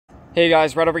Hey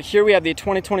guys, right over here we have the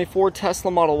 2024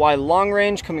 Tesla Model Y Long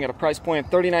Range coming at a price point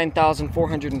of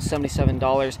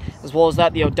 $39,477. As well as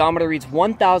that, the odometer reads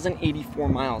 1,084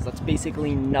 miles. That's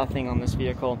basically nothing on this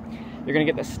vehicle. You're going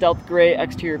to get the stealth gray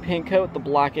exterior paint coat, the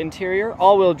black interior,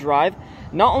 all-wheel drive.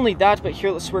 Not only that, but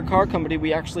here at the Swear Car Company,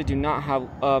 we actually do not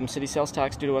have city sales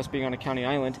tax due to us being on a county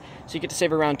island. So you get to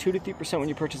save around 2 to 3% when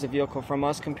you purchase a vehicle from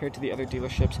us compared to the other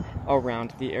dealerships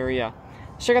around the area.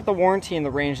 Let's check out the warranty and the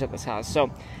range that this has.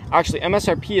 So actually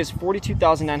MSRP is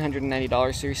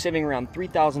 $42,990, so you're saving around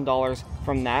 $3,000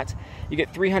 from that. You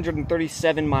get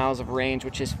 337 miles of range,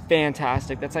 which is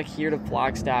fantastic. That's like here to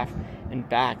Flagstaff and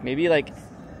back. Maybe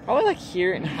probably like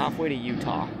here and halfway to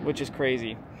Utah, which is crazy.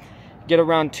 You get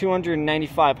around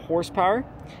 295 horsepower,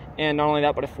 and not only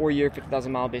that, but a 4-year,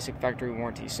 50,000-mile basic factory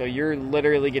warranty. So you're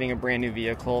literally getting a brand new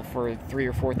vehicle for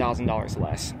 $3,000 or $4,000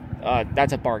 less.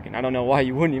 That's a bargain. I don't know why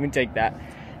you wouldn't even take that.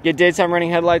 Get daytime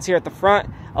running headlights here at the front,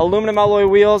 aluminum alloy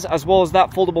wheels, as well as that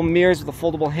foldable mirrors with the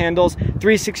foldable handles,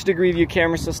 360-degree view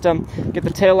camera system. Get the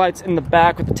taillights in the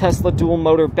back with the Tesla dual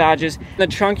motor badges. In the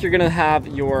trunk, you're gonna have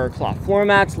your cloth floor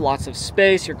mats, lots of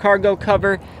space, your cargo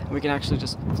cover, and we can actually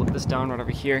just flip this down right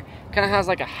over here. Kind of has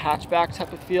like a hatchback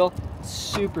type of feel. It's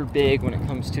super big when it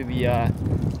comes to the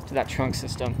to that trunk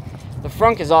system. The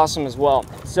front is awesome as well.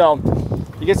 So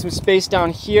you get some space down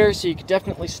here, so you could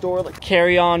definitely store like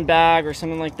carry-on bag or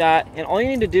something like that. And all you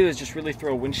need to do is just really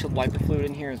throw windshield wiper fluid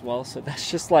in here as well. So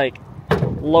that's just like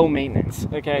low maintenance,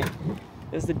 okay?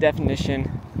 This is the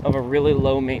definition of a really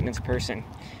low maintenance person.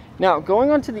 Now, going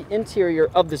on to the interior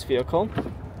of this vehicle,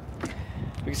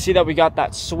 you can see that we got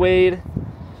that suede,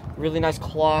 really nice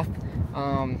cloth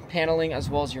paneling, as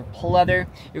well as your leather.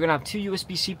 You're gonna have 2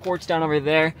 USB-C ports down over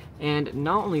there, and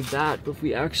not only that, but if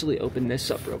we actually open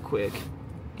this up real quick,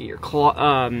 get your cup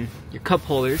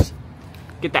holders,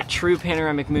 get that true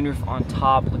panoramic moonroof on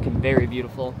top, looking very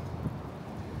beautiful.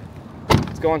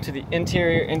 Let's go into the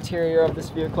interior of this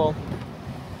vehicle.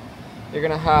 You're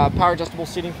gonna have power adjustable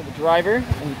seating for the driver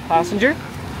and the passenger.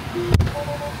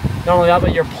 Not only that,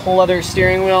 but your leather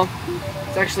steering wheel.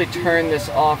 Let's actually turn this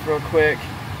off real quick.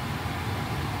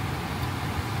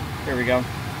 There we go.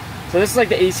 So this is like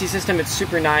the AC system. It's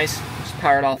super nice. Just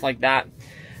power it off like that.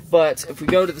 But if we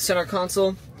go to the center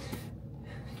console,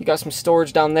 you got some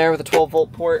storage down there with a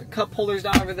 12-volt port, cup holders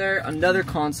down over there, another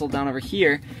console down over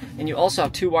here, and you also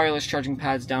have 2 wireless charging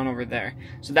pads down over there.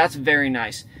 So that's very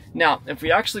nice. Now, if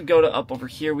we actually go to up over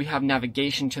here, we have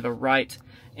navigation to the right,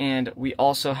 and we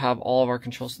also have all of our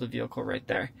controls of the vehicle right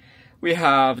there. We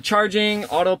have charging,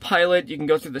 autopilot. You can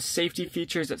go through the safety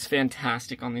features. That's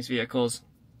fantastic on these vehicles.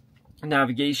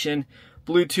 Navigation,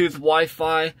 Bluetooth,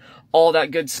 Wi-Fi, all that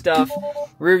good stuff.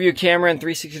 Rear view camera and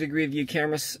 360-degree view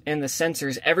cameras, and the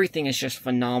sensors. Everything is just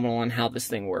phenomenal on how this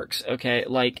thing works. Okay,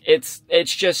 like it's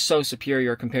just so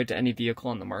superior compared to any vehicle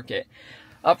on the market.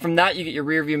 Up from that, you get your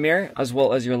rear view mirror as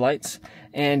well as your lights.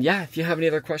 And yeah, if you have any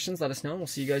other questions, let us know, and we'll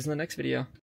see you guys in the next video.